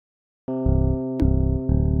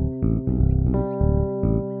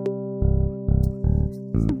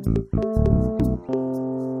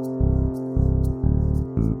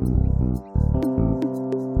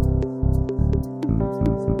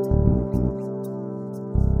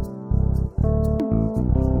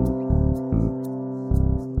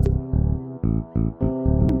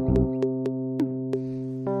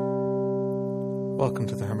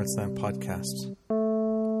Hermit's Lamp podcast.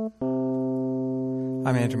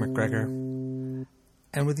 I'm Andrew McGregor,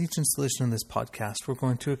 and with each installation in this podcast, we're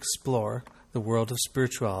going to explore the world of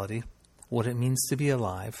spirituality, what it means to be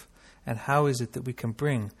alive, and how is it that we can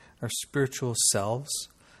bring our spiritual selves,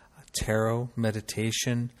 tarot,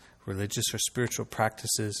 meditation, religious or spiritual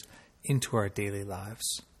practices into our daily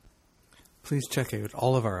lives. Please check out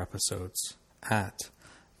all of our episodes at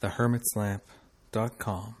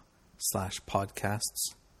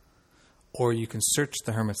thehermitslamp.com/podcasts, or you can search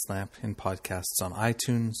The Hermit's Lamp in podcasts on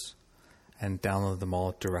iTunes and download them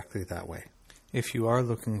all directly that way. If you are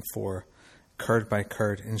looking for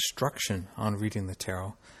card-by-card instruction on reading the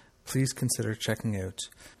tarot, please consider checking out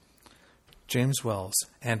James Wells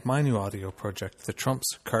and my new audio project, The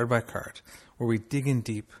Trumps Card by Card, where we dig in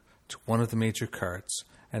deep to one of the major cards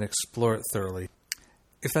and explore it thoroughly.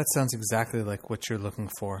 If that sounds exactly like what you're looking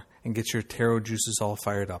for and gets your tarot juices all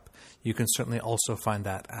fired up, you can certainly also find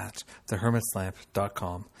that at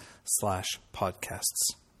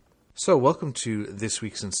thehermitslamp.com/podcasts. So welcome to this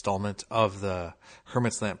week's installment of the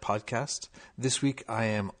Hermit's Lamp podcast. This week I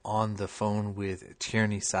am on the phone with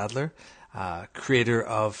Tierney Sadler, creator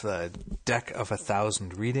of the Deck of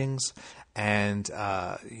 1,000 Readings, and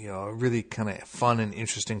a really kind of fun and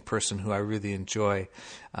interesting person who I really enjoy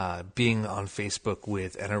being on Facebook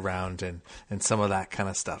with and around and some of that kind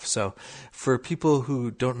of stuff. So for people who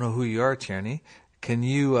don't know who you are, Tierney, can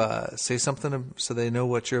you say something so they know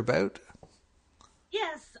what you're about?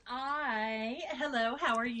 Yes, hello,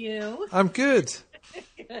 how are you? I'm good.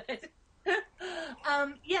 Good.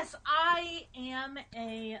 Yes, I am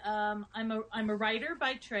I'm a writer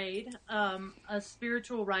by trade, a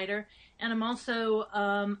spiritual writer, and I'm also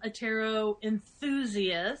a tarot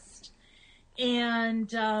enthusiast.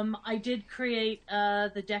 And I did create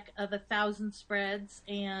the Deck of 1,000 Spreads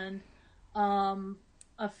and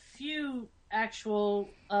a few actual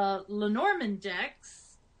Lenormand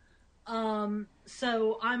decks.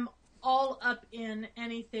 So I'm all up in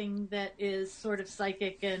anything that is sort of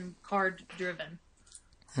psychic and card driven.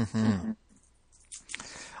 Mm-hmm.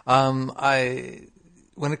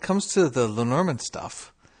 When it comes to the Lenormand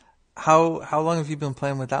stuff, how long have you been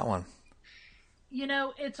playing with that one?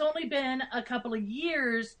 It's only been a couple of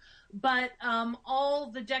years, but all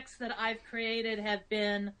the decks that I've created have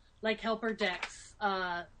been like helper decks.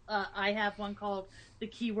 I have one called the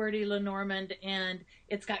Keywordy Lenormand, and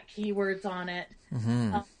it's got keywords on it.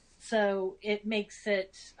 Mm-hmm. So it makes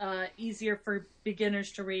it easier for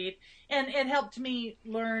beginners to read. And it helped me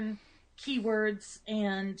learn keywords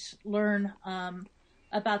and learn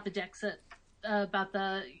about the decks, about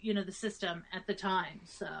the system at the time.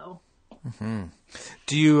 So, mm-hmm.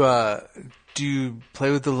 Do you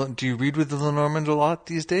play with do you read with the Lenormand a lot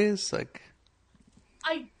these days?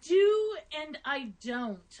 I do and I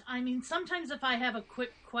don't. I mean, sometimes if I have a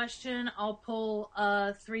quick question, I'll pull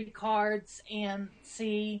 3 cards and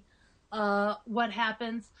see what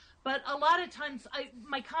happens. But a lot of times,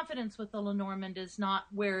 my confidence with the Lenormand is not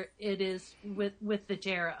where it is with the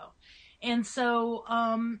tarot. And so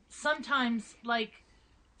sometimes, like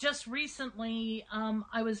just recently,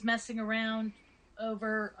 I was messing around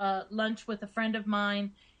over lunch with a friend of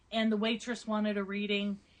mine, and the waitress wanted a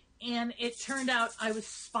reading. And it turned out I was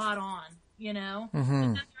spot on, Mm-hmm. But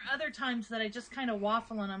then there are other times that I just kind of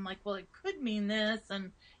waffle and I'm like, well, it could mean this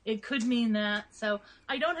and it could mean that. So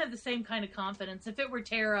I don't have the same kind of confidence. If it were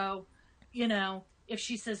tarot, if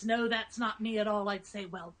she says, no, that's not me at all, I'd say,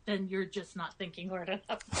 well, then you're just not thinking hard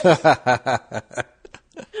enough.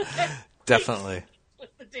 Definitely.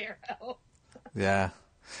 With the tarot. Yeah.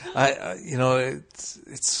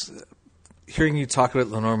 It's hearing you talk about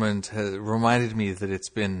Lenormand has reminded me that it's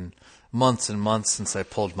been months and months since I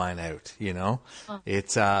pulled mine out.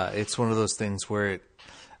 It's one of those things where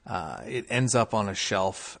it ends up on a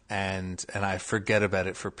shelf and I forget about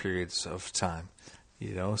it for periods of time.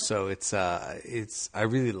 So I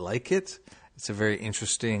really like it. It's a very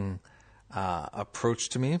interesting approach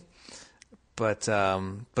to me, but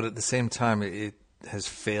at the same time, it has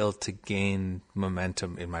failed to gain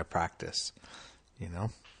momentum in my practice.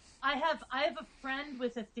 I have a friend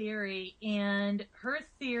with a theory, and her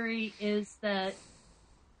theory is that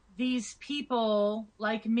these people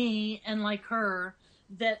like me and like her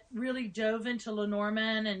that really dove into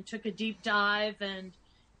Lenormand and took a deep dive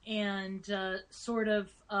and sort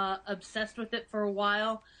of obsessed with it for a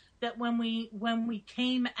while, that when we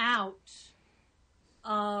came out,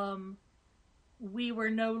 we were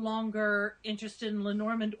no longer interested in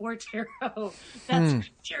Lenormand or tarot. That's her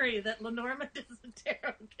theory, that Lenormand is a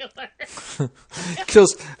tarot killer.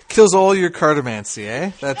 kills all your cartomancy,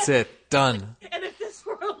 eh? That's it. Done. And if this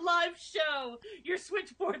were a live show, your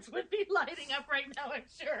switchboards would be lighting up right now, I'm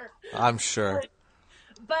sure. I'm sure.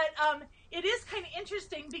 But it is kind of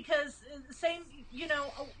interesting because same,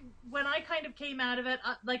 when I kind of came out of it,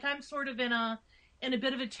 like I'm sort of in a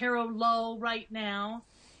bit of a tarot lull right now,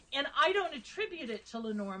 and I don't attribute it to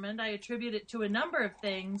Lenormand. I attribute it to a number of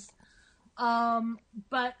things.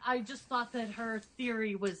 But I just thought that her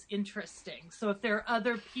theory was interesting. So if there are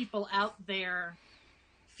other people out there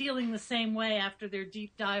feeling the same way after their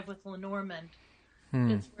deep dive with Lenormand,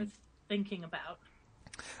 it's worth thinking about.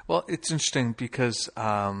 Well, it's interesting because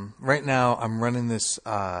right now I'm running this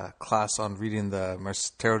class on reading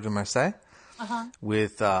the Tarot de Marseille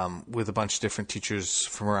with a bunch of different teachers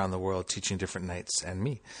from around the world teaching different nights and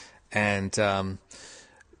me. And the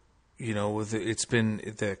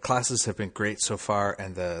classes have been great so far,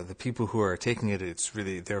 and the people who are taking it,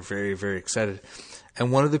 they're very, very excited.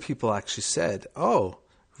 And one of the people actually said, "Oh,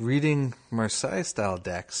 reading Marseille style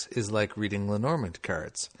decks is like reading Lenormand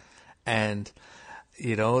cards." And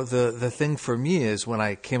the thing for me is when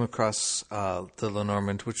I came across the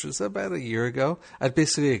Lenormand, which was about a year ago, I'd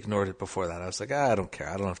basically ignored it before that. I was like, I don't care.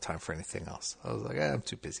 I don't have time for anything else. I was like, I'm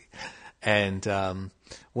too busy. And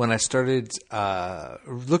when I started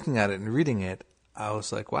looking at it and reading it, I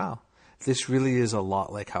was like, wow, this really is a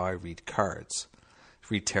lot like how I read cards,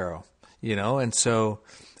 read tarot, And so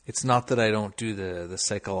it's not that I don't do the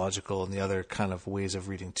psychological and the other kind of ways of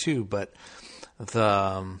reading too, but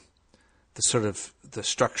the sort of the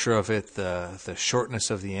structure of it, the shortness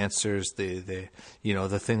of the answers, the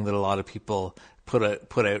thing that a lot of people put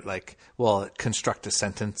out like, well, construct a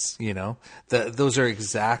sentence, those are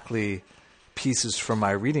exactly pieces from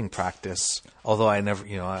my reading practice, although I never,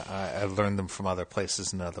 I learned them from other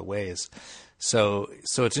places and other ways. So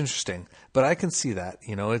it's interesting, but I can see that,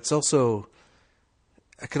 I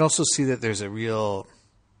can also see that there's a real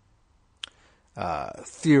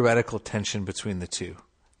theoretical tension between the two.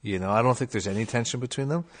 I don't think there's any tension between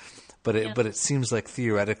them, but it seems like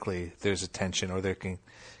theoretically there's a tension, or there can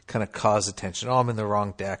kind of cause a tension. Oh, I'm in the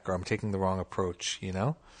wrong deck, or I'm taking the wrong approach,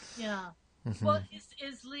 Yeah. Mm-hmm. Well,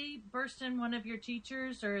 is Lee Burston one of your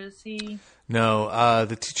teachers, or is he? No,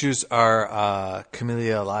 the teachers are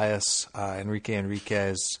Camelia Elias, Enrique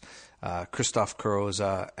Enriquez, Christophe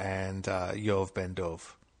Caroza, and Yov Ben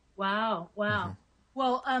Dov. Wow. Mm-hmm.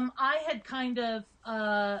 Well, I had kind of,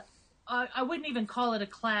 I wouldn't even call it a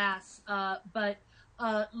class, but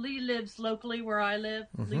Lee lives locally where I live,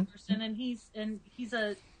 Lee Burston, and he's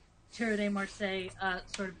a Tarot de Marseille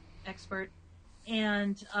sort of expert,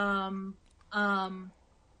 and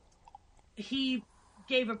he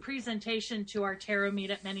gave a presentation to our tarot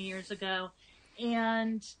meetup many years ago,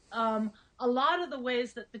 and a lot of the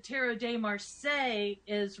ways that the Tarot de Marseille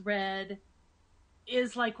is read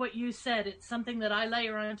is like what you said. It's something that I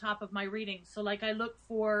layer on top of my reading. So like I look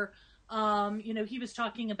for, he was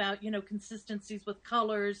talking about, consistencies with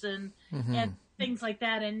colors and things like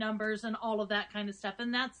that, and numbers and all of that kind of stuff.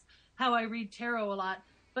 And that's how I read tarot a lot.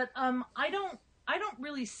 But I don't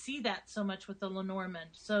really see that so much with the Lenormand.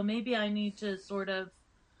 So maybe I need to sort of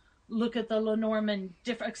look at the Lenormand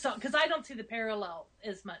different, because I don't see the parallel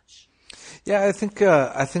as much. Yeah, I think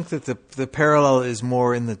that the parallel is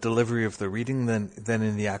more in the delivery of the reading than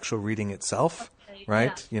in the actual reading itself, okay.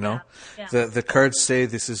 Right? Yeah, The cards say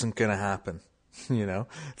this isn't going to happen.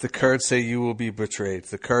 The cards say you will be betrayed.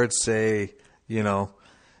 The cards say, you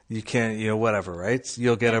can't, whatever, right?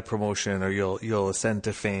 You'll get a promotion, or you'll ascend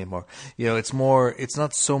to fame, or it's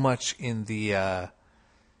not so much in the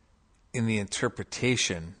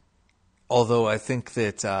interpretation, although I think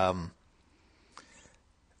that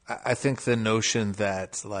I think the notion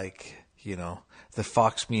that the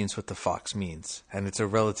fox means what the fox means, and it's a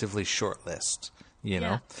relatively short list,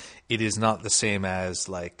 it is not the same as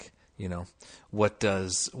what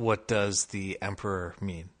does the emperor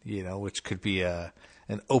mean, which could be an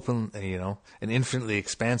open, an infinitely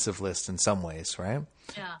expansive list in some ways, right?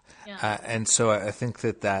 Yeah. And so I think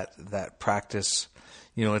that practice,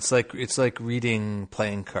 it's like reading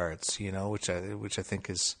playing cards, which I think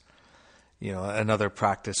is, another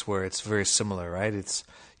practice where it's very similar, right? It's,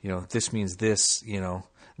 this means this,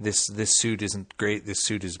 this suit isn't great. This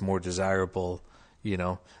suit is more desirable.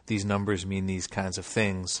 These numbers mean these kinds of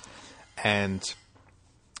things. And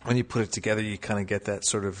when you put it together, you kind of get that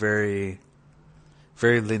sort of very,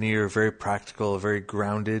 very linear, very practical, very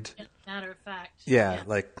grounded. Matter of fact. Yeah.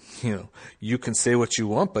 Like, you can say what you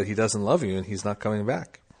want, but he doesn't love you and he's not coming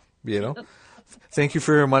back, Thank you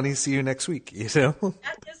for your money. See you next week, That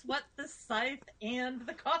is what the scythe and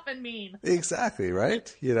the coffin mean. Exactly,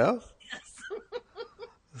 right? Yes.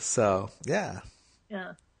 So, yeah.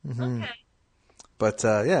 Yeah. Mm-hmm. Okay. But,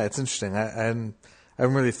 it's interesting. I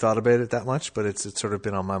haven't really thought about it that much, but it's sort of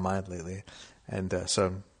been on my mind lately. And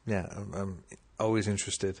I'm always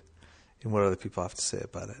interested in what other people have to say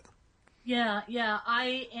about it. Yeah.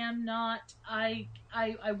 I am not. I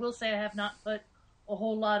will say I have not put a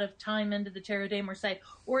whole lot of time into the Tarot de Marseille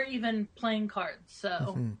or even playing cards.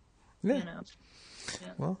 So, Yeah. you know.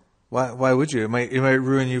 Yeah. Well, why would you? It might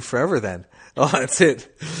ruin you forever then. Oh, that's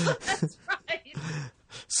it. That's right.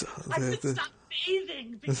 So I could stop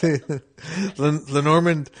bathing.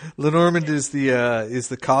 Lenormand is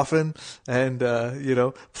the coffin, and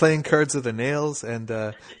playing cards are the nails, and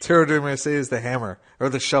Tarot de Marseille is the hammer or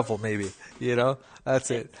the shovel, maybe.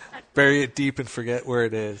 That's it. Bury it deep and forget where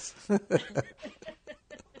it is.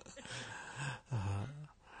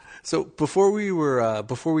 So before we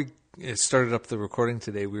started up the recording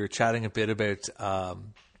today, we were chatting a bit about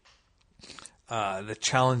the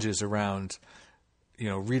challenges around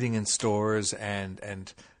reading in stores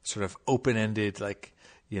and sort of open-ended, like,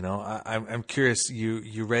 I'm curious,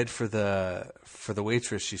 you read for the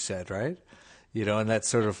waitress, you said, right? And that's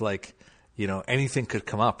sort of like, anything could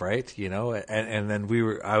come up, right? And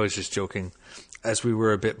then I was just joking as we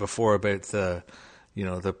were a bit before about the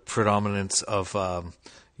predominance of,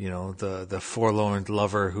 the forlorn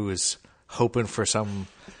lover who is hoping for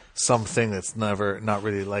something that's not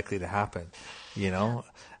really likely to happen,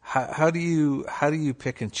 How do you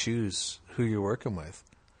pick and choose who you're working with?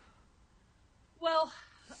 Well,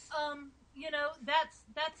 that's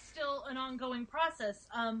still an ongoing process.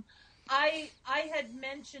 I had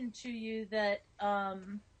mentioned to you that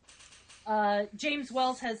James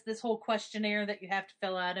Wells has this whole questionnaire that you have to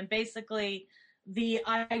fill out, and basically the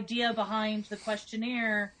idea behind the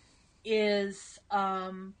questionnaire is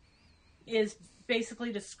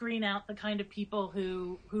basically to screen out the kind of people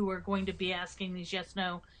who are going to be asking these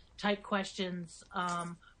yes/no type questions,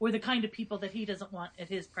 or the kind of people that he doesn't want at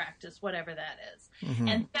his practice, whatever that is. Mm-hmm.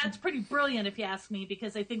 And that's pretty brilliant, if you ask me,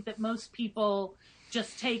 because I think that most people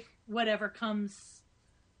just take whatever comes,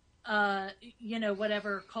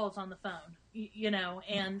 whatever calls on the phone,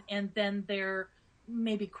 and then they're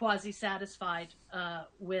maybe quasi-satisfied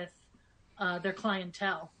with their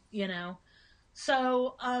clientele,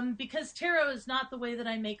 So because tarot is not the way that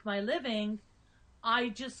I make my living, I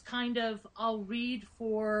just I'll read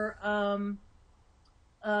for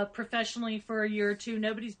professionally for a year or two.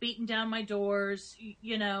 Nobody's beating down my doors,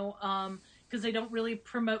 because I don't really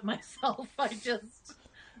promote myself. I just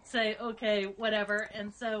say, okay, whatever.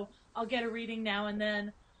 And so I'll get a reading now and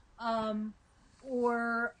then. And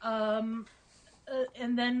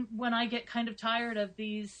then when I get kind of tired of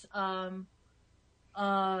these,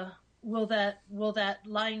 will that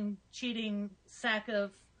lying, cheating sack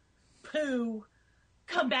of poo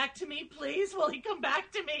come back to me, please? Will he come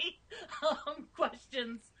back to me?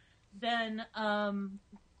 Questions. Then, then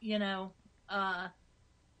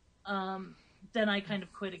I kind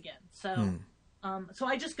of quit again. So, so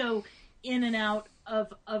I just go in and out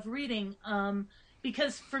of reading,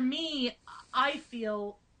 because for me, I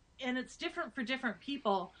feel, and it's different for different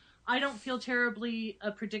people, I don't feel terribly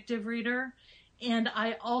a predictive reader. And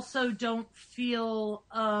I also don't feel,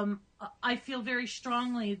 I feel very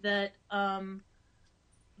strongly that,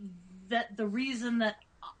 that the reason that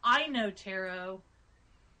I know tarot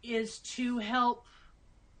is to help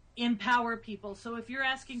empower people. So if you're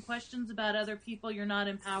asking questions about other people, you're not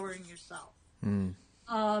empowering yourself.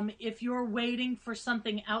 If you're waiting for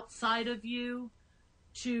something outside of you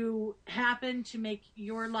to happen to make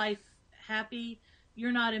your life happy,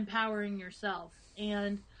 you're not empowering yourself.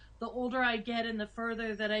 And the older I get and the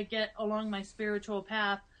further that I get along my spiritual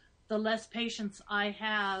path, the less patience I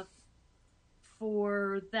have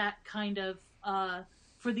for that kind of,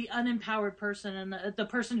 for the unempowered person and the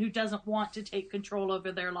person who doesn't want to take control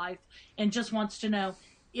over their life and just wants to know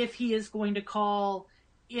if he is going to call,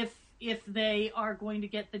 if they are going to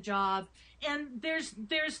get the job. And there's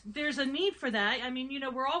a need for that. I mean,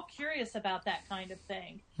 we're all curious about that kind of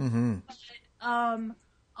thing. Mm-hmm. But,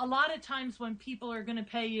 a lot of times when people are going to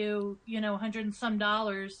pay you, $100 and some,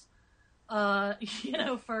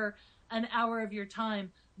 for an hour of your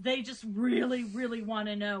time, they just really, really want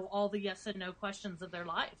to know all the yes and no questions of their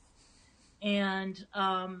life. And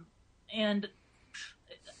that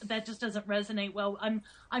just doesn't resonate well. I'm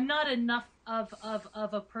not enough of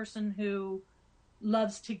a person who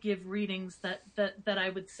loves to give readings that I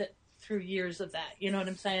would sit through years of that. You know what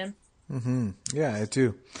I'm saying? Mm-hmm. Yeah, I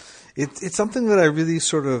do. It's something that I really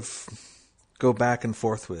sort of go back and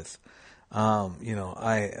forth with. A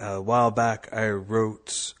while back I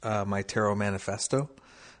wrote my tarot manifesto,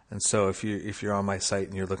 and so if you're on my site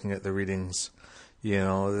and you're looking at the readings,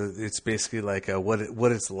 it's basically like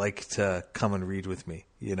what it's like to come and read with me,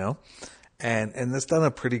 and that's done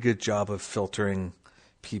a pretty good job of filtering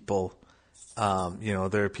people.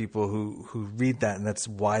 There are people who read that, and that's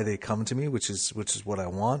why they come to me, which is what I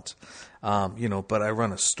want. But I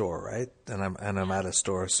run a store, right? And I'm at a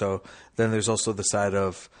store. So then there's also the side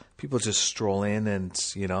of people just stroll in, and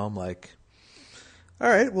I'm like, all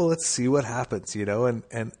right, well, let's see what happens,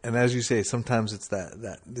 and as you say, sometimes it's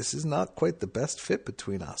that this is not quite the best fit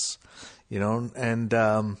between us, and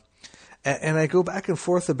I go back and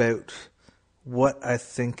forth about what I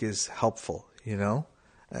think is helpful,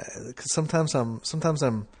 because sometimes I'm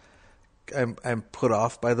put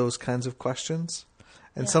off by those kinds of questions,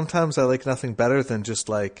 and sometimes I like nothing better than just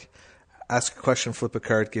like ask a question, flip a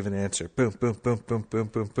card, give an answer, boom, boom, boom, boom, boom,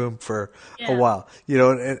 boom, boom for a while,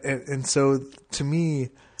 and so to me,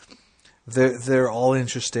 they're all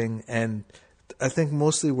interesting, and I think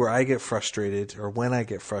mostly where I get frustrated, or when I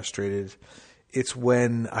get frustrated, it's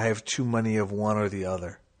when I have too many of one or the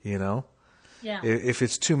other, Yeah. If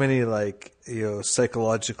it's too many, like,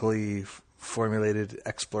 psychologically formulated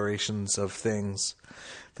explorations of things,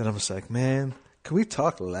 then I'm just like, man, can we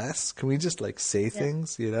talk less? Can we just like say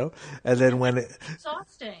things, And then when it's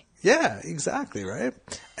exhausting. Yeah, exactly. Right.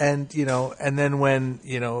 And, and then when,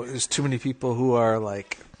 there's too many people who are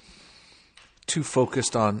like too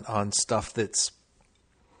focused on stuff that's,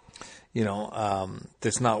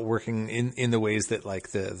 that's not working in the ways that like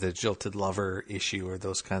the jilted lover issue or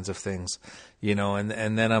those kinds of things,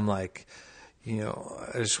 and then I'm like,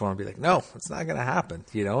 I just want to be like, no, it's not going to happen,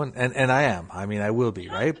 and I am. I mean, I will be,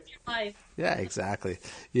 right? With your life. Yeah, exactly.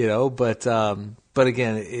 But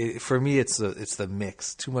again, for me, it's the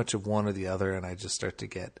mix. Too much of one or the other, and I just start to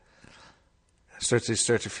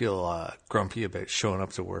feel grumpy about showing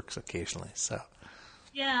up to work occasionally. So.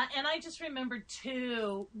 Yeah, and I just remember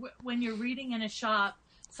too, when you're reading in a shop,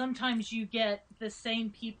 sometimes you get the same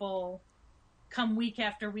people come week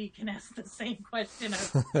after week and ask the same question.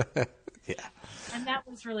 Yeah. And that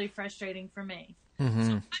was really frustrating for me. Mm-hmm.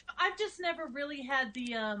 So I've just never really had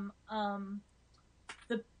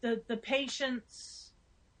the patience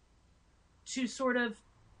to sort of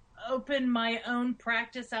open my own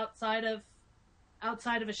practice outside of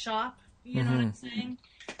a shop. You know what I'm saying?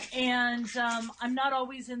 And I'm not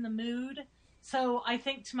always in the mood. So I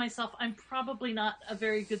think to myself, I'm probably not a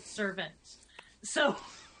very good servant. So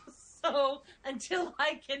until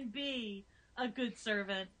I can be a good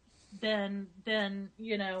servant, then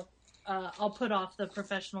I'll put off the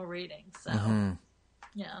professional reading. So,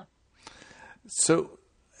 yeah. So,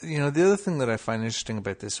 the other thing that I find interesting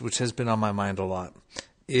about this, which has been on my mind a lot,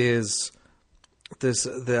 is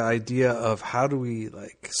the idea of how do we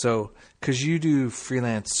because you do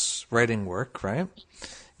freelance writing work, right?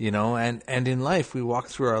 And in life we walk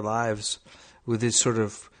through our lives with these sort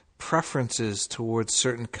of preferences towards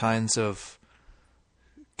certain kinds of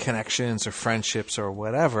connections or friendships or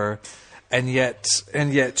whatever, and yet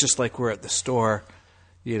just like we're at the store,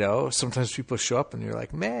 sometimes people show up and you're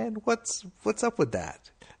like, man, what's up with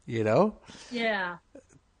that? Yeah.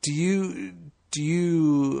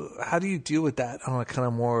 How do you deal with that on a kind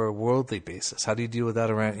of more worldly basis? How do you deal with that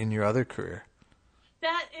around in your other career?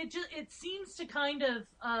 That it seems to kind of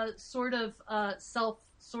sort of self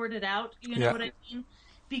sorted out. You know what I mean?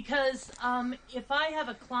 Because if I have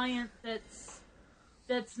a client that's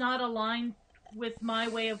not aligned with my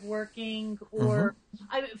way of working, or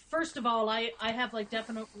first of all, I have like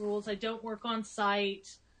definite rules. I don't work on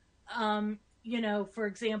site. For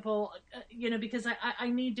example, because I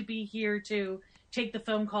need to be here to take the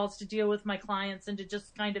phone calls, to deal with my clients, and to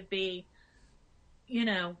just kind of be,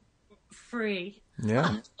 free.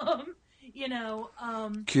 Yeah.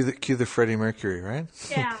 Cue the Freddie Mercury, right?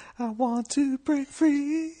 Yeah. I want to break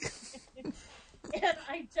free. And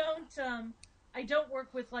I don't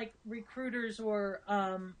work with like recruiters or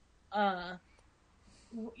like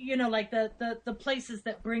the places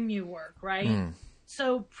that bring you work, right?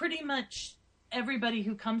 So pretty much everybody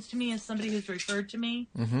who comes to me is somebody who's referred to me.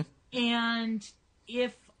 And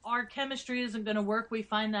if our chemistry isn't going to work, we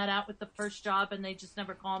find that out with the first job and they just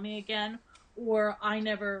never call me again, or I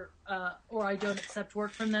don't accept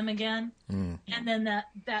work from them again. And then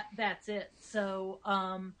that's it. So,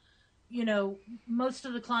 most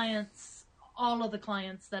of the clients, all of the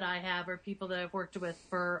clients that I have are people that I've worked with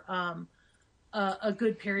for a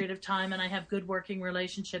good period of time, and I have good working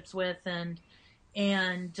relationships with, and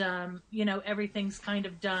everything's kind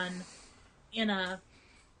of done in a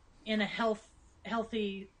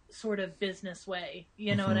healthy sort of business way.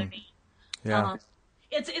 You know what I mean? Yeah.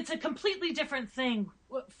 It's a completely different thing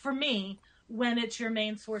for me when it's your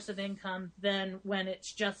main source of income than when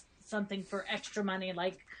it's just something for extra money,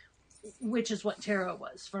 which is what tarot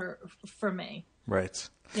was for me. Right.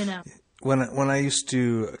 when I used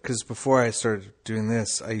to, because before I started doing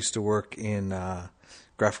this, I used to work in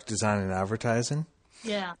graphic design and advertising.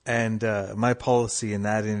 Yeah. And my policy in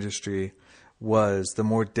that industry was the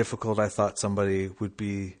more difficult I thought somebody would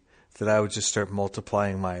be, that I would just start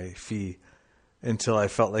multiplying my fee until I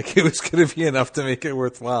felt like it was going to be enough to make it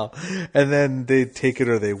worthwhile. And then they'd take it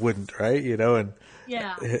or they wouldn't, right? You know, and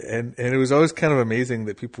Yeah. and it was always kind of amazing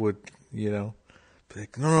that people would, you know, be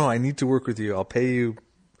like, no, I need to work with you. I'll pay you,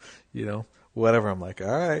 you know, whatever. I'm like, all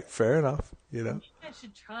right, fair enough, you know. I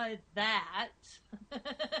should try that.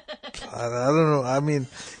 I don't know. I mean,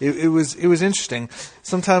 it was interesting.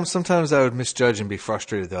 Sometimes I would misjudge and be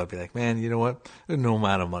frustrated. Though I'd be like, man, you know what? There's no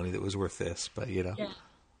amount of money that was worth this. But you know,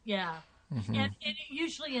 yeah. Mm-hmm. And it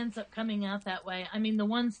usually ends up coming out that way. I mean, the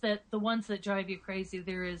ones that drive you crazy,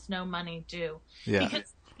 there is no money due. Yeah.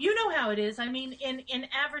 Because you know how it is. I mean, in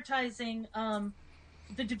advertising,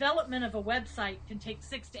 the development of a website can take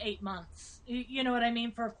 6 to 8 months. You know what I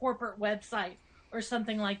mean? For a corporate website or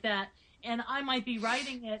something like that. And I might be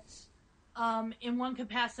writing it in one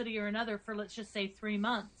capacity or another for, let's just say, 3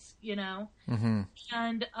 months, you know? Mm-hmm.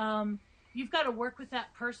 And you've got to work with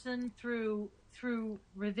that person through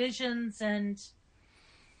revisions and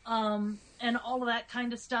all of that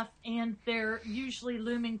kind of stuff. And they're usually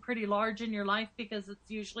looming pretty large in your life because it's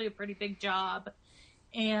usually a pretty big job.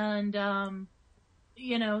 And,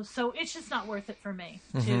 you know, so it's just not worth it for me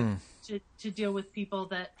to deal with people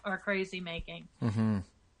that are crazy making. Mm-hmm.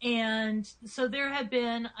 And so there have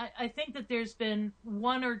been, I think that there's been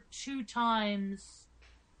 1 or 2 times,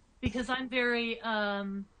 because I'm very,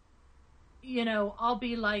 you know, I'll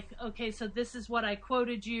be like, okay, so this is what I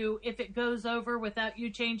quoted you. If it goes over without you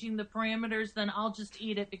changing the parameters, then I'll just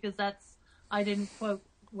eat it because I didn't quote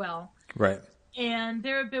well. Right. And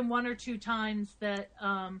there have been 1 or 2 times that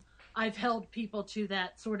I've held people to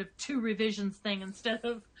that sort of 2 revisions thing instead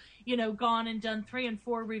of, you know, gone and done 3 and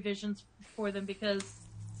 4 revisions for them because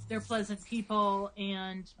they're pleasant people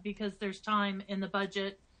and because there's time in the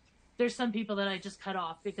budget. There's some people that I just cut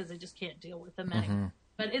off because I just can't deal with them anymore.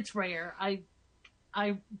 But it's rare.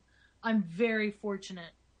 I'm very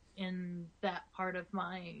fortunate in that part of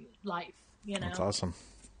my life, you know. That's awesome.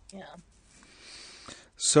 Yeah.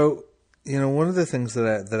 So, you know, one of the things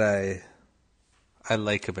that I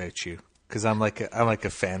like about you, because I'm like a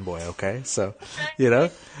fanboy, okay? So, you know,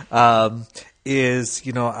 is,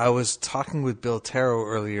 you know, I was talking with Bill Tarot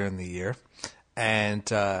earlier in the year, and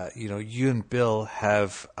you know, you and Bill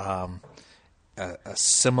have a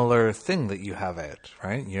similar thing that you have out,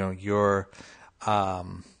 right? You know, your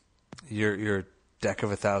deck of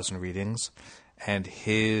 1,000 readings, and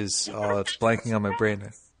his it's blanking on my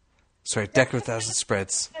brain. Sorry, deck of 1,000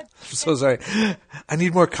 spreads. I'm so sorry. I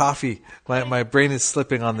need more coffee. My brain is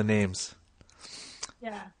slipping on the names.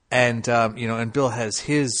 Yeah. And you know, and Bill has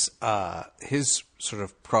his sort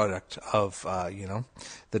of product of you know,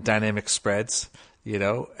 the dynamic spreads, you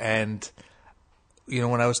know, and you know,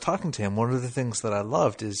 when I was talking to him, one of the things that I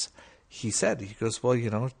loved is he goes, well, you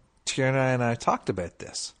know, Tierney and I talked about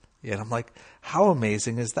this. Yeah, and I'm like, how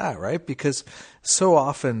amazing is that, right? Because so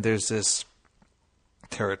often there's this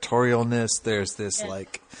territorialness, there's this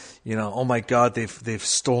like, you know, oh my God, they've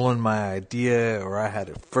stolen my idea, or I had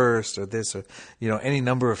it first, or this, or you know, any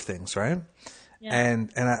number of things, right? Yeah.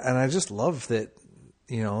 And I just love that,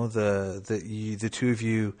 you know, the two of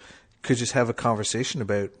you could just have a conversation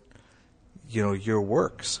about, you know, your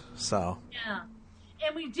works. So yeah,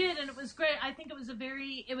 and we did, and it was great. I think it was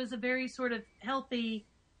a very sort of healthy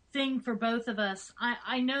thing for both of us.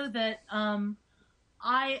 I know that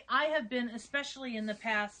I have been, especially in the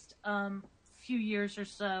past few years or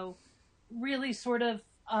so, really sort of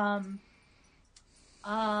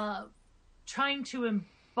trying to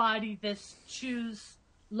embody this choose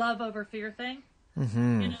love over fear thing.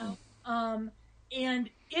 Mm-hmm. You know, and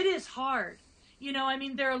it is hard. You know, I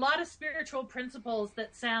mean, there are a lot of spiritual principles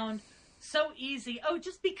that sound so easy. Oh,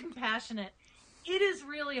 just be compassionate. It is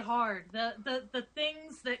really hard. The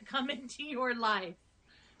things that come into your life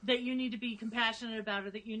that you need to be compassionate about, or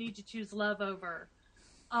that you need to choose love over,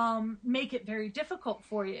 make it very difficult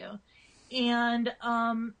for you. And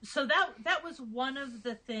so that was one of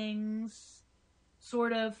the things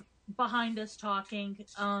sort of behind us talking.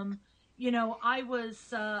 You know, I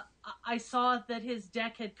saw that his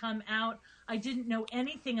deck had come out. I didn't know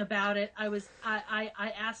anything about it. I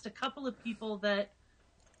asked a couple of people that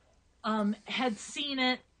had seen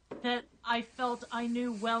it, that I felt I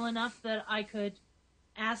knew well enough that I could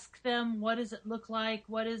ask them, what does it look like?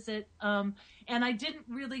 What is it? And I didn't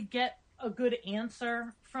really get a good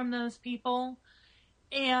answer from those people.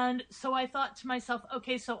 And so I thought to myself,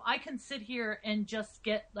 okay, so I can sit here and just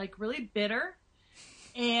get like really bitter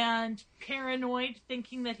and paranoid,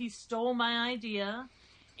 thinking that he stole my idea.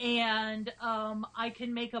 And I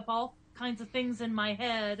can make up all kinds of things in my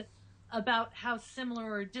head about how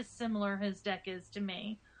similar or dissimilar his deck is to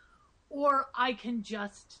me. Or I can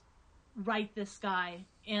just write this guy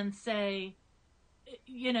and say,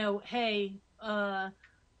 hey, I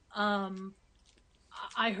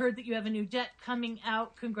heard that you have a new deck coming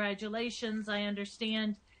out. Congratulations. I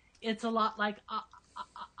understand it's a lot like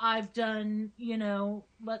I've done,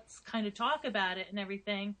 let's kind of talk about it and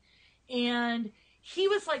everything. And he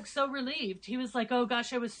was like so relieved. He was like, oh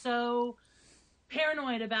gosh, I was so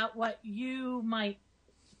paranoid about what you might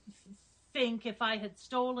think if I had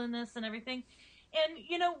stolen this and everything. And,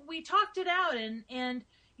 we talked it out and,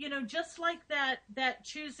 just like that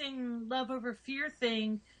choosing love over fear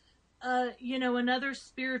thing, another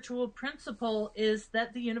spiritual principle is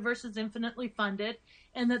that the universe is infinitely funded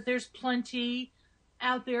and that there's plenty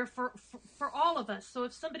out there for all of us. So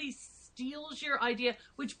if somebody steals your idea,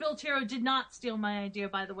 which Bill Tarot did not steal my idea,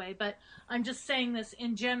 by the way, but I'm just saying this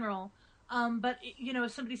in general. But,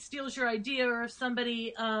 if somebody steals your idea or if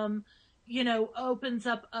somebody, opens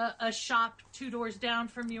up a shop 2 doors down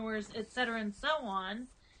from yours, et cetera, and so on,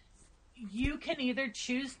 you can either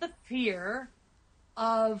choose the fear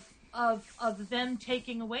of them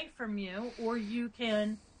taking away from you, or you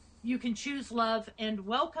can choose love and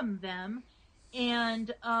welcome them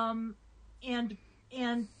and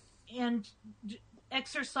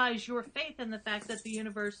exercise your faith in the fact that the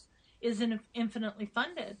universe is infinitely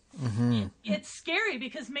funded. Mm-hmm. It's scary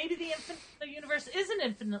because maybe the universe isn't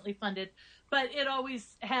infinitely funded, but it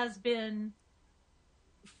always has been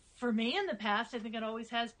for me in the past. I think it always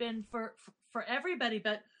has been for everybody.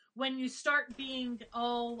 But when you start being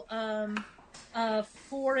all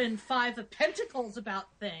 4 and 5 of pentacles about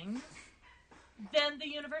things, then the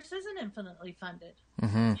universe isn't infinitely funded.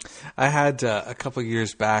 Mm-hmm. I had a couple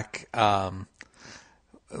years back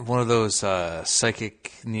one of those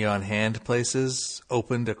psychic neon hand places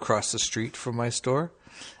opened across the street from my store.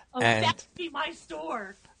 Oh, and that'd be my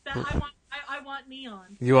store. I want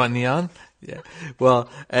neon. You want neon? Yeah. Well,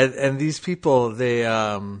 and these people, they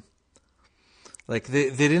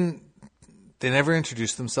they never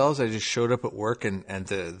introduced themselves. I just showed up at work and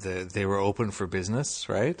they were open for business,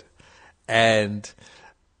 right? And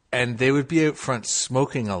they would be out front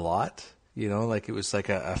smoking a lot, like it was like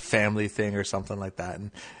a family thing or something like that.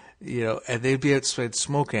 And, and they'd be outside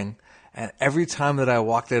smoking. And every time that I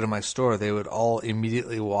walked out of my store, they would all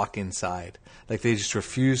immediately walk inside. Like they just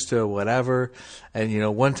refused to whatever.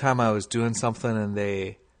 And, one time I was doing something and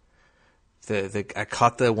I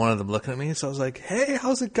caught one of them looking at me. So I was like, hey,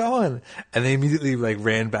 how's it going? And they immediately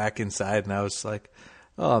ran back inside. And I was like,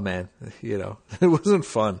 oh man, it wasn't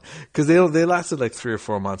fun because they lasted like 3 or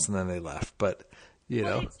 4 months and then they left. But,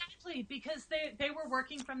 Well, exactly, because they were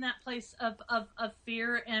working from that place of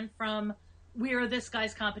fear and from, we are this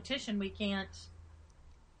guy's competition. We can't,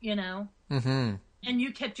 Mm-hmm. And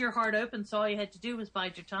you kept your heart open, so all you had to do was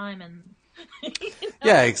bide your time. And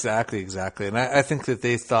Yeah, exactly. And I think that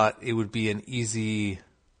they thought it would be an easy,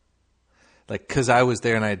 because I was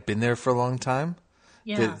there and I had been there for a long time.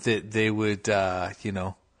 Yeah. That they would, be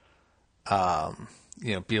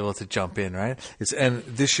able to jump in, right? And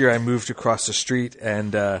this year I moved across the street,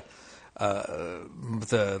 and the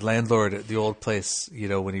landlord at the old place,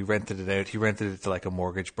 when he rented it out, he rented it to like a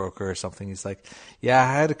mortgage broker or something. He's like, yeah,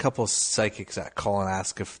 I had a couple psychics that call and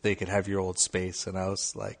ask if they could have your old space. And I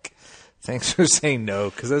was like, thanks for saying no,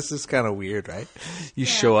 because that's just kind of weird, right? You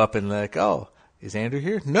show up and like, oh, is Andrew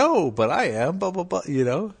here? No, but I am, blah, blah, blah,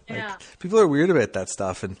 People are weird about that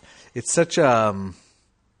stuff. And it's such a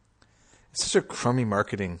crummy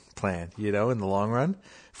marketing plan, in the long run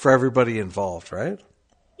for everybody involved, right?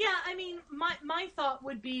 Yeah, I mean, my thought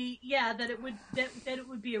would be, that it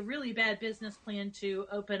would be a really bad business plan to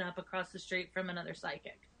open up across the street from another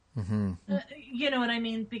psychic. Mm-hmm. You know what I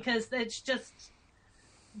mean? Because that just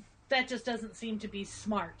doesn't seem to be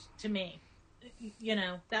smart to me.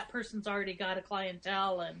 That person's already got a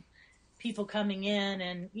clientele and people coming in,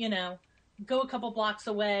 and go a couple blocks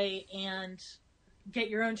away and get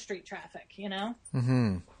your own street traffic.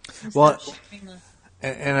 Mm-hmm. Well.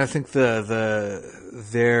 And I think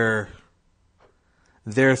their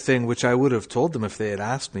thing, which I would have told them if they had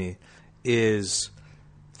asked me, is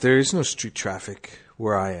there is no street traffic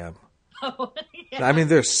where I am. Oh, yeah. I mean,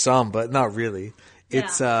 there's some, but not really.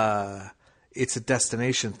 Yeah. It's a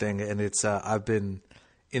destination thing, and it's I've been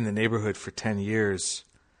in the neighborhood for 10 years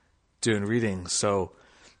doing readings. So,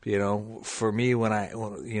 for me,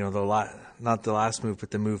 not the last move, but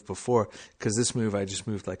the move before, because this move I just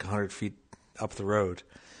moved like 100 feet up the road.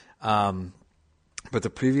 But the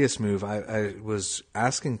previous move, I was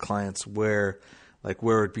asking clients where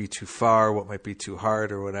would be too far, what might be too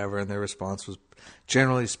hard or whatever. And their response was,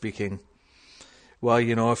 generally speaking, well,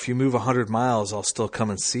 if you move 100 miles, I'll still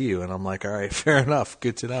come and see you. And I'm like, all right, fair enough.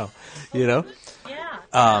 Good to know, Yeah.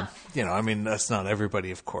 I mean, that's not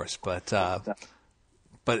everybody, of course, but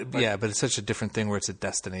it's such a different thing where it's a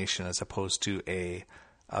destination as opposed to a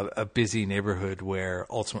busy neighborhood where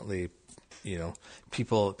ultimately,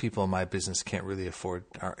 people in my business can't really afford,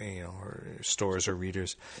 or stores or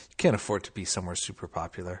readers, you can't afford to be somewhere super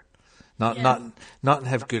popular. Not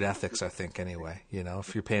have good ethics, I think, anyway.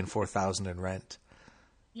 If you're paying $4,000 in rent,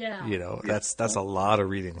 that's a lot of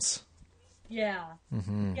readings. Yeah.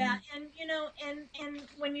 Mm-hmm. Yeah. And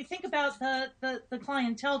when you think about the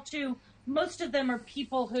clientele too, most of them are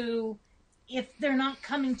people who, if they're not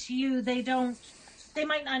coming to you, they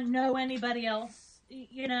might not know anybody else,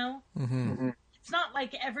 Mm-hmm. Mm-hmm. It's not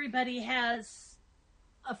like everybody has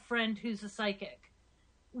a friend who's a psychic.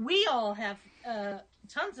 We all have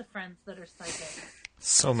tons of friends that are psychic.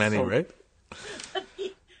 So many, right?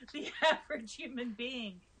 The average human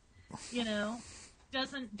being,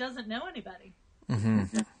 doesn't know anybody. Mm-hmm.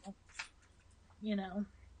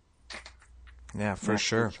 Yeah, for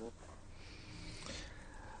sure.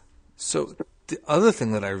 So the other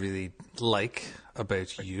thing that I really like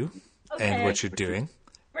about you and what you're doing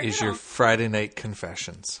is your Friday night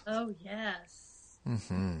confessions. Oh, yes.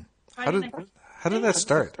 Mm-hmm. How did that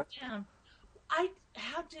start? Yeah.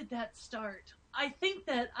 How did that start? I think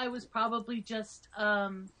that I was probably just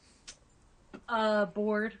bored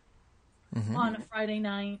on a Friday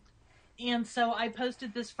night. And so I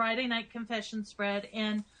posted this Friday night confession thread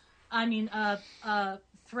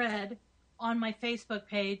on my Facebook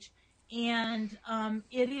page. And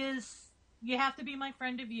it is, you have to be my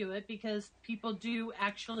friend to view it because people do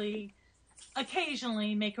actually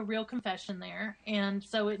occasionally make a real confession there. And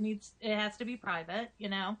so it has to be private,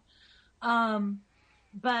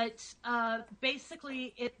 But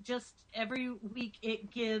basically it just, every week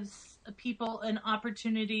it gives people an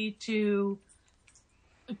opportunity to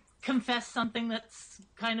confess something that's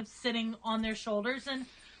kind of sitting on their shoulders. And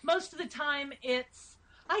most of the time it's,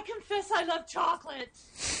 I confess I love chocolate.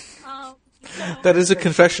 That is a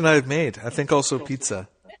confession I've made. I think also pizza.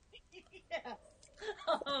 Yeah.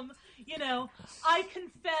 I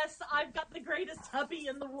confess I've got the greatest hubby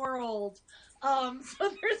in the world. So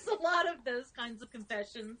there's a lot of those kinds of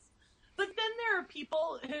confessions. But then there are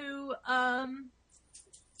people who,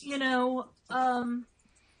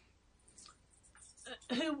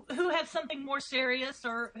 who have something more serious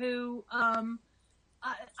or who,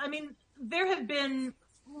 there have been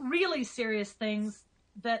really serious things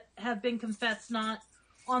that have been confessed, not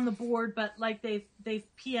on the board, but like they've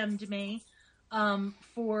PM'd me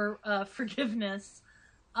for forgiveness.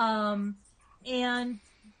 And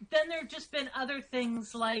then there have just been other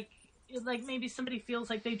things like maybe somebody feels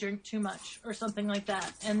like they drink too much or something like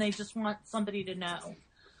that, and they just want somebody to know.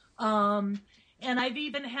 And I've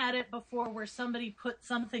even had it before where somebody put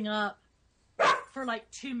something up for like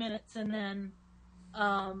 2 minutes and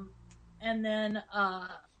then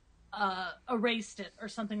erased it or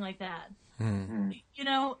something like that. And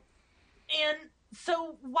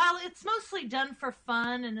so while it's mostly done for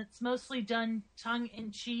fun and it's mostly done tongue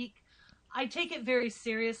in cheek, I take it very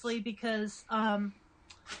seriously because I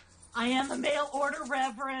am a mail order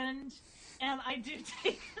reverend and I do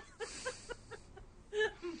take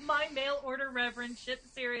my mail order reverendship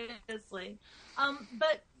seriously.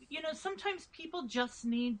 But sometimes people just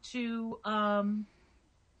need to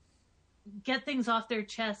get things off their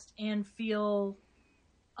chest and feel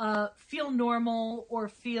normal or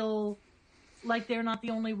feel like they're not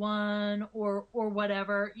the only one or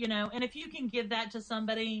whatever, and if you can give that to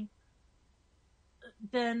somebody,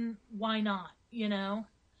 then why not,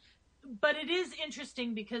 But it is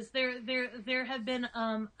interesting because there have been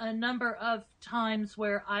a number of times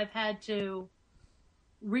where I've had to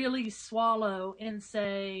really swallow and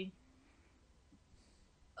say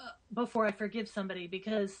before I forgive somebody,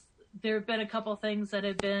 because there have been a couple things that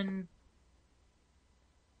have been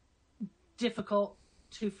difficult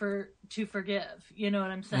to forgive. You know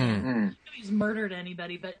what I'm saying? Mm-hmm. Nobody's murdered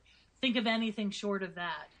anybody, but think of anything short of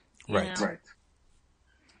that. Right. Right.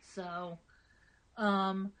 So,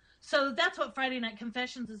 so that's what Friday Night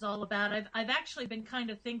Confessions is all about. I've actually been kind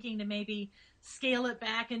of thinking to maybe scale it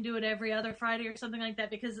back and do it every other Friday or something like that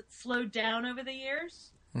because it's slowed down over the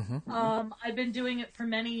years. Mm-hmm. I've been doing it for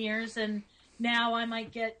many years, and now I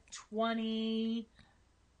might get 20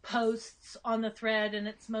 posts on the thread, and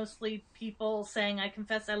it's mostly people saying, I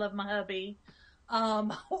confess I love my hubby.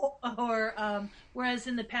 Whereas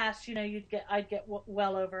in the past, I'd get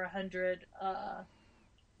well over 100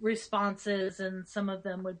 responses, and some of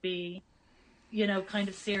them would be, kind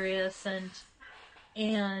of serious, and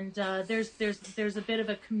there's a bit of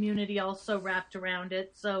a community also wrapped around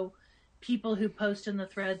it. So people who post in the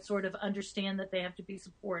thread sort of understand that they have to be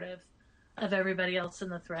supportive of everybody else in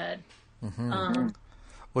the thread. Mm-hmm.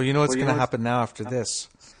 Well, you know what's going to happen now after this?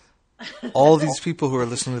 All these people who are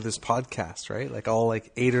listening to this podcast, right? Like all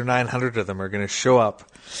 800 or 900 of them are going to show up,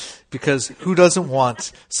 because who doesn't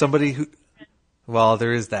want somebody who? Well,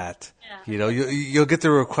 there is that. Yeah. You'll get the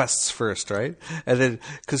requests first, right? And then,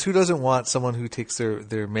 because who doesn't want someone who takes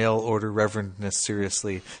their mail order reverendness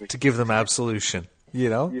seriously to give them absolution?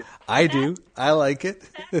 Yeah. I do. I like it.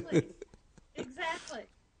 Exactly.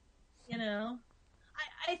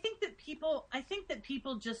 I think that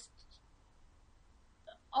people just,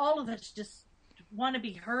 all of us just want to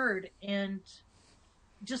be heard and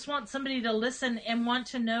just want somebody to listen and want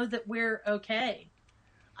to know that we're okay.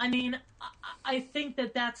 I mean, I think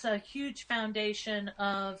that that's a huge foundation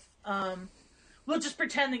of, we'll just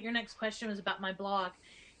pretend that your next question was about my blog,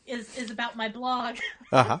 is about my blog.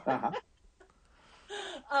 Uh-huh.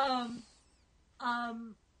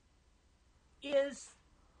 Is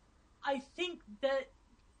I think that,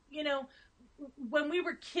 when we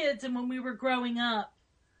were kids and when we were growing up,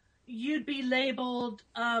 you'd be labeled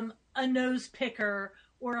a nose picker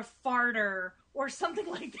or a farter or something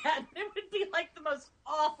like that. And it would be like the most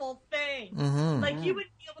awful thing. Mm-hmm. Like you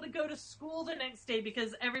wouldn't be able to go to school the next day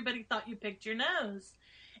because everybody thought you picked your nose.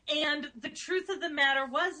 And the truth of the matter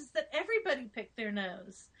is that everybody picked their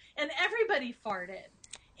nose and everybody farted.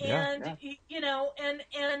 And,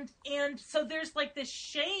 and so there's like this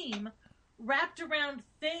shame wrapped around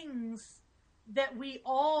things that we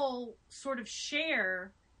all sort of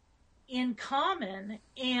share in common.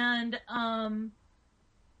 And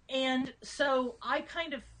so I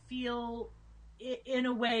kind of feel in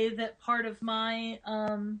a way that part of my,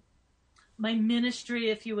 my ministry,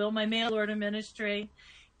 if you will, my mail order ministry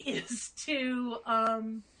is to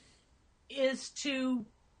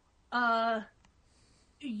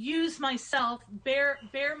use myself, bear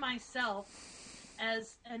myself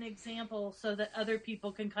as an example so that other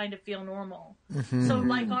people can kind of feel normal. Mm-hmm. So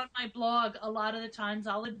like on my blog, a lot of the times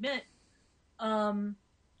I'll admit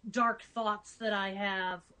dark thoughts that I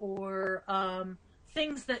have, or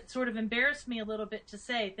things that sort of embarrass me a little bit to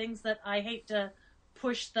say, things that I hate to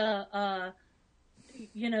push the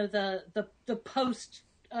post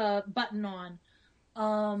button on.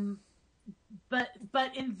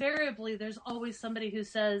 But invariably there's always somebody who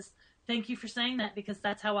says, thank you for saying that, because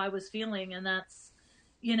that's how I was feeling. And that's,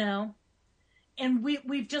 and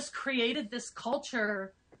we've just created this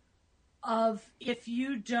culture of, if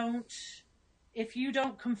you don't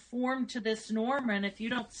conform to this norm, and if you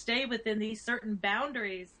don't stay within these certain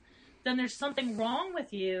boundaries, then there's something wrong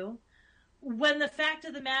with you. When the fact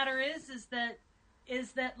of the matter is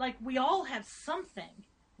that like we all have something.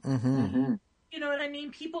 Mm-hmm. Mm-hmm. You know what I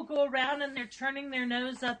mean? People go around and they're turning their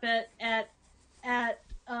nose up at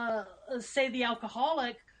say the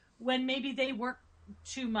alcoholic, when maybe they work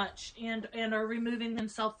too much and are removing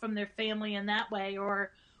themselves from their family in that way,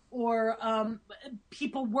 or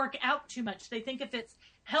people work out too much. They think if it's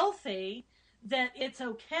healthy that it's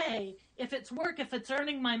okay. If it's work, if it's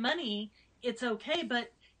earning my money, it's okay.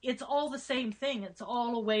 But it's all the same thing. It's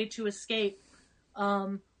all a way to escape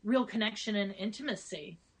real connection and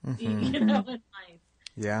intimacy. Mm-hmm. In life.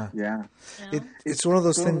 Yeah. It's one of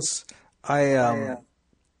those things. Are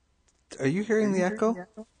you hearing the echo?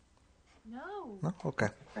 No. Okay.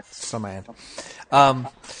 It's on my end.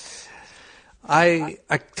 I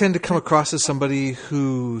tend to come across as somebody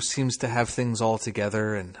who seems to have things all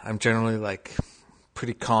together, and I'm generally like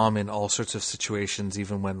pretty calm in all sorts of situations,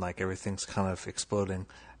 even when like everything's kind of exploding.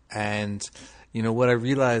 And what I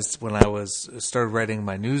realized when I started writing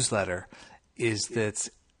my newsletter is that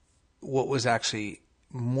what was actually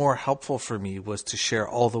more helpful for me was to share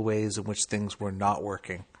all the ways in which things were not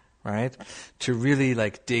working, right? To really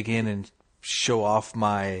like dig in and show off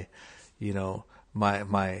my,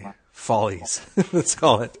 my follies, let's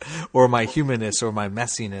call it, or my humanness or my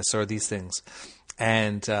messiness or these things.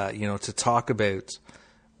 And, to talk about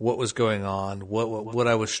what was going on, what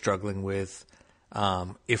I was struggling with,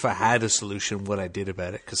 if I had a solution, what I did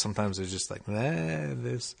about it. 'Cause sometimes it's just like,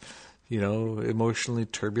 this, emotionally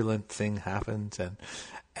turbulent thing happened,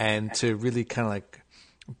 and to really kind of like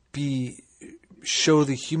show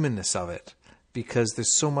the humanness of it, because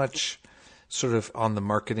there's so much sort of on the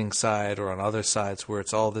marketing side or on other sides where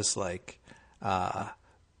it's all this like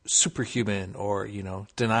superhuman or,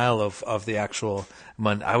 denial of the actual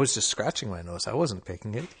I was just scratching my nose. I wasn't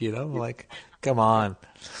picking it, like, come on.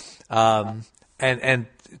 And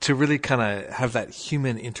to really kind of have that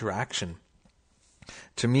human interaction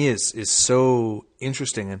to me is so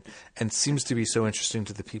interesting and seems to be so interesting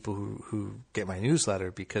to the people who get my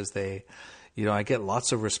newsletter, because they, I get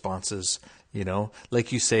lots of responses,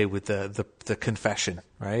 like you say, with the confession,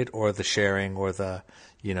 right? Or the sharing, or the,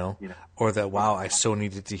 or the, wow, I so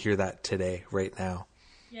needed to hear that today, right now.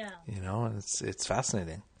 Yeah. And it's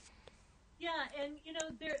fascinating. Yeah. And,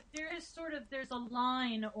 there is there's a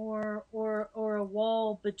line or a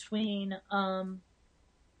wall between,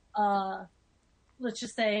 let's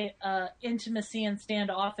just say, intimacy and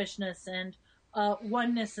standoffishness and,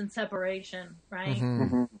 oneness and separation, right?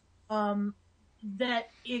 Mm-hmm. That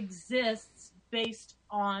exists based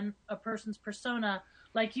on a person's persona.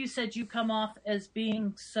 Like you said, you come off as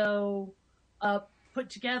being so put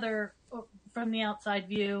together from the outside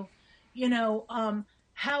view.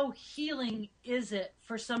 How healing is it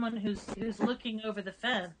for someone who's looking over the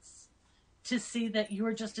fence to see that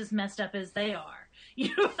you're just as messed up as they are?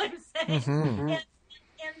 You know what I'm saying? Mm-hmm.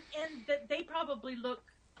 And that they probably look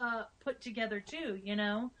put together too,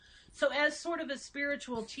 So as sort of a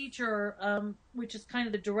spiritual teacher, which is kind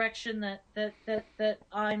of the direction that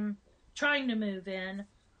I'm trying to move in,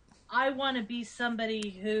 I want to be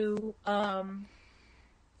somebody who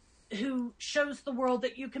shows the world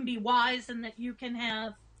that you can be wise and that you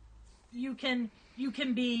can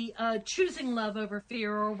be choosing love over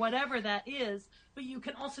fear or whatever that is, but you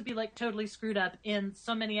can also be like totally screwed up in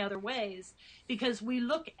so many other ways, because we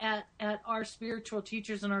look at our spiritual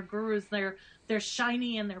teachers and our gurus, they're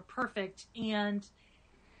shiny and they're perfect. And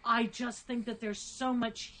I just think that there's so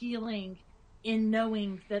much healing in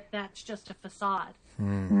knowing that that's just a facade.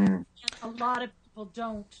 Mm-hmm. And a lot of people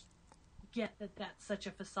don't get that that's such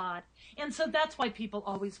a facade. And so that's why people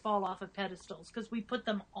always fall off of pedestals, because we put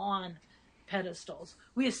them on pedestals.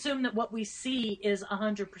 We assume that what we see is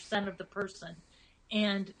 100% of the person,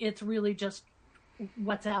 and it's really just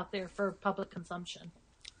what's out there for public consumption.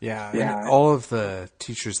 Yeah. And all of the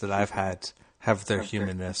teachers that I've had have their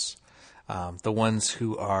humanness. The ones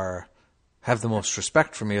who have the most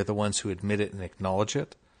respect for me are the ones who admit it and acknowledge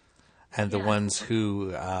it. And the ones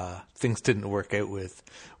who things didn't work out with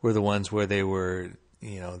were the ones where they were,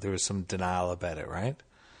 there was some denial about it, right?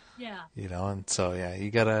 Yeah. And so you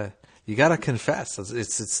gotta confess.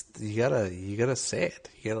 It's you gotta say it.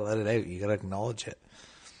 You gotta let it out. You gotta acknowledge it.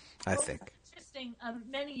 I think. Interesting.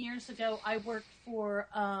 Many years ago, I worked for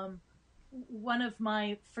one of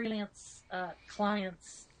my freelance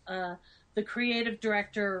clients. The creative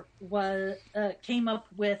director came up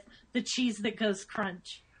with the cheese that goes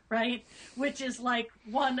crunch. Right? Which is like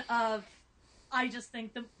one of, I just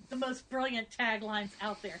think, the most brilliant taglines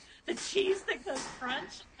out there. The cheese that goes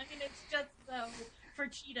crunch. I mean, it's just so, for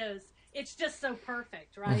Cheetos, it's just so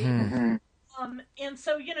perfect, right? Mm-hmm. And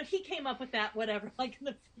so, he came up with that, whatever, like in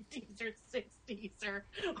the 50s or 60s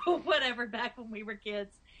or whatever, back when we were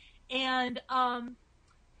kids. And I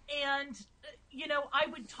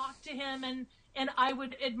would talk to him and I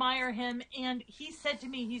would admire him. And he said to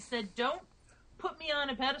me, don't put me on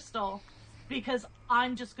a pedestal, because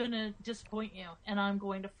I'm just going to disappoint you and I'm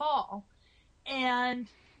going to fall. And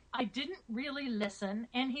I didn't really listen,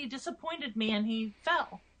 and he disappointed me and he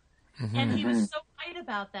fell. Mm-hmm. And he was so right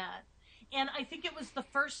about that. And I think it was the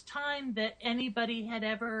first time that anybody had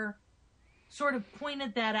ever sort of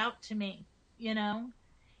pointed that out to me, and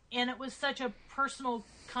it was such a personal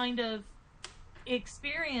kind of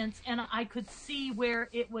experience, and I could see where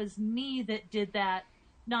it was me that did that,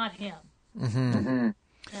 not him. Mm-hmm.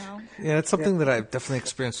 Mm-hmm. Yeah, it's something that I've definitely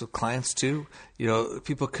experienced with clients too.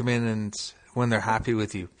 People come in and when they're happy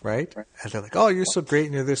with you, right? And they're like, "Oh, you're so great,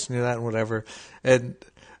 and you're this and you're that and whatever." And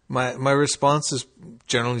my response is,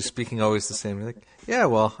 generally speaking, always the same. You're like, "Yeah,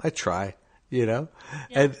 well, I try," Yeah.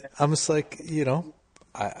 And I'm just like,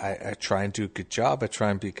 I try and do a good job. I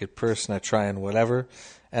try and be a good person. I try and whatever.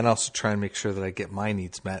 And also try and make sure that I get my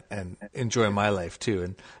needs met and enjoy my life too.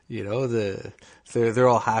 And they're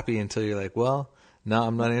all happy until you're like, well, no,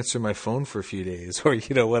 I'm not answering my phone for a few days, or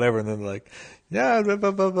whatever. And then they're like, yeah, blah,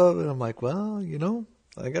 blah, blah, blah. And I'm like, well,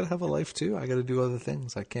 I got to have a life too. I got to do other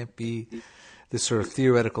things. I can't be this sort of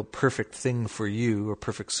theoretical perfect thing for you or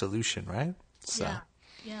perfect solution, right? So.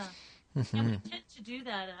 Yeah. Mm-hmm. And we tend to do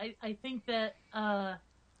that. I think that,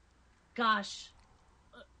 gosh.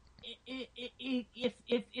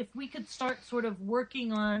 If we could start sort of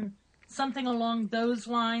working on something along those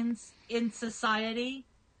lines in society,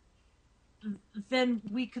 then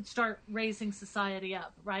we could start raising society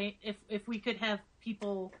up, right? If we could have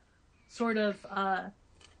people sort of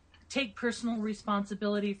take personal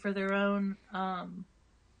responsibility for their own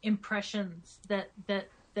impressions that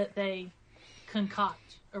they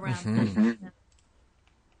concoct around me.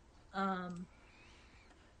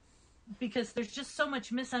 Because there's just so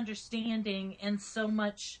much misunderstanding and so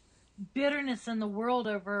much bitterness in the world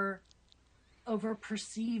over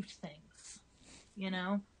perceived things, you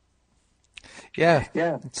know? Yeah.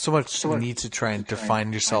 So much need to try and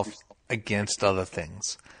define yourself against other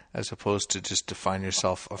things as opposed to just define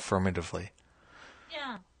yourself affirmatively.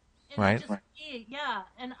 Yeah. And right?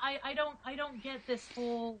 And I don't get this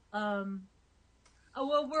whole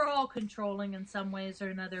we're all controlling in some ways or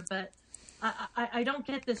another, but I don't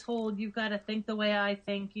get this whole you've got to think the way I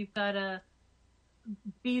think, you've got to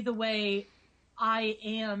be the way I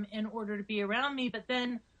am in order to be around me. But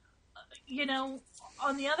then, you know,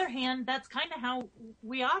 on the other hand, that's kind of how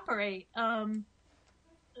we operate.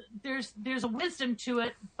 There's a wisdom to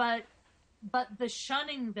it, but the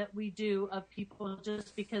shunning that we do of people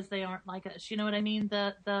just because they aren't like us, you know what I mean?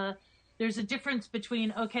 There's a difference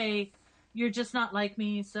between, okay, you're just not like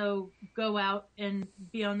me, so go out and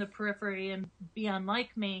be on the periphery and be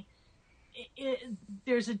unlike me.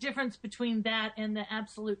 There's a difference between that and the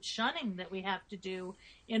absolute shunning that we have to do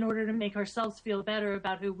in order to make ourselves feel better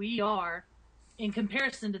about who we are in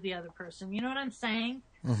comparison to the other person. You know what I'm saying?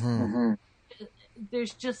 Mm-hmm.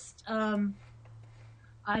 There's just, I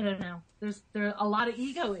don't know. There are a lot of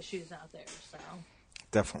ego issues out there, so.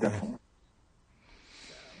 Definitely.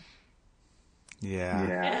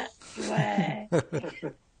 Yeah.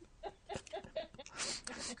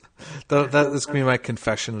 That's going to be my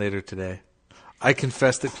confession later today. I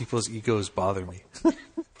confess that people's egos bother me.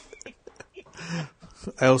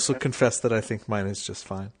 I also confess that I think mine is just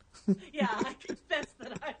fine. Yeah, I confess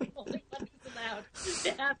that I'm the only one who's allowed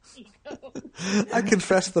to have ego. I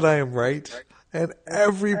confess that I am right, and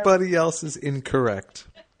everybody else is incorrect.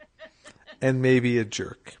 And maybe a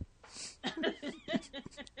jerk.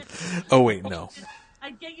 Oh, wait, no.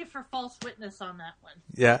 I'd get you for false witness on that one.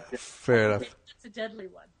 Yeah, fair enough. It's a deadly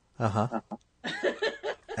one. Uh-huh.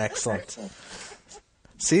 Excellent.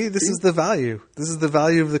 See, this is the value. This is the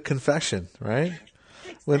value of the confession, right?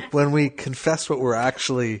 Exactly. When we confess what we're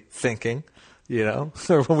actually thinking, you know,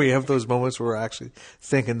 or when we have those moments where we're actually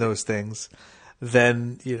thinking those things,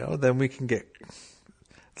 then, you know, then we can get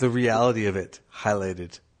the reality of it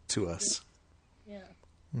highlighted to us. Yeah.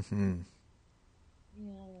 Mm-hmm.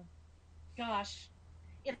 Yeah. Gosh.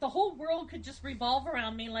 If the whole world could just revolve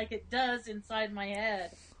around me like it does inside my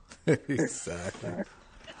head. Exactly.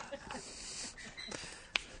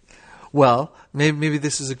 Well, maybe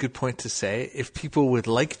this is a good point to say. If people would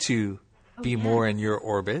like to be more in your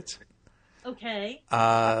orbit, okay,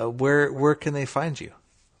 where can they find you?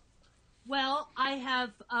 Well, I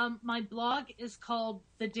have my blog is called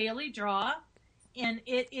The Daily Draw, and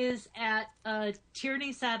it is at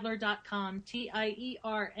TierneySadler.com,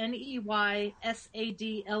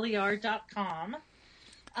 TierneySadler.com.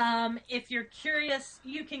 If you're curious,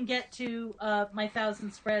 you can get to my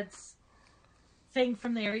 1,000 Spreads thing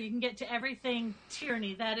from there. You can get to everything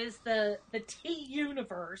Tierney. That is the T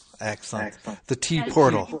universe. Excellent. The T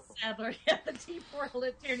portal. Sadler. Yeah, the T portal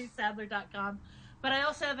at TierneySadler.com. But I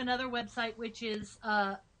also have another website, which is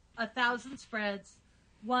 1,000 Spreads,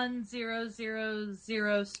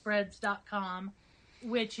 1000spreads.com,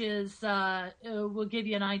 which is will give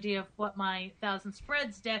you an idea of what my 1,000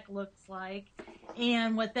 Spreads deck looks like.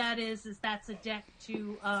 And what that is that's a deck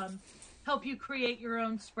to help you create your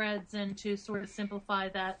own spreads and to sort of simplify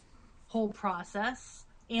that whole process,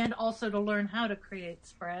 and also to learn how to create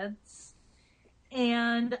spreads.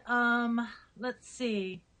 And let's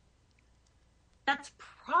see. That's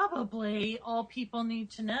probably all people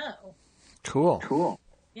need to know. Cool.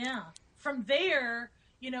 Yeah. From there,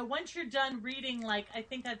 you know, once you're done reading, like, I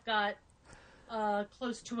think I've got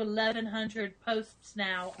close to 1,100 posts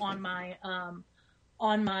now on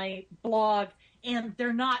my blog, and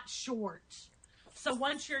they're not short. So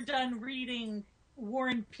once you're done reading War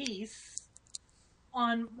and Peace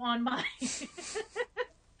on my,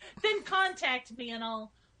 then contact me, and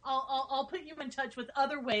I'll put you in touch with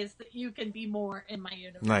other ways that you can be more in my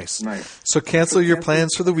universe. Nice. So cancel your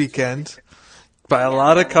plans for the weekend, buy a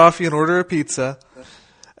lot of coffee and order a pizza,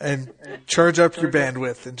 and charge up your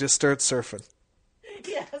bandwidth and just start surfing.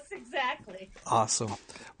 Yes, exactly. Awesome.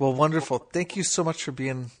 Well, wonderful. Thank you so much for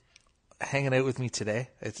hanging out with me today.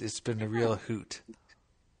 It's been a real hoot.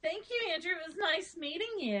 Thank you, Andrew. It was nice meeting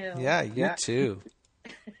you. Yeah, you too.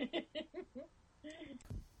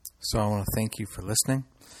 So I want to thank you for listening,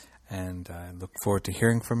 and I look forward to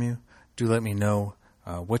hearing from you. Do let me know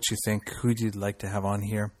what you think, who you'd like to have on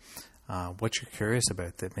here, what you're curious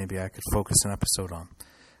about that maybe I could focus an episode on.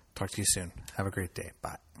 Talk to you soon. Have a great day.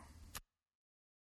 Bye.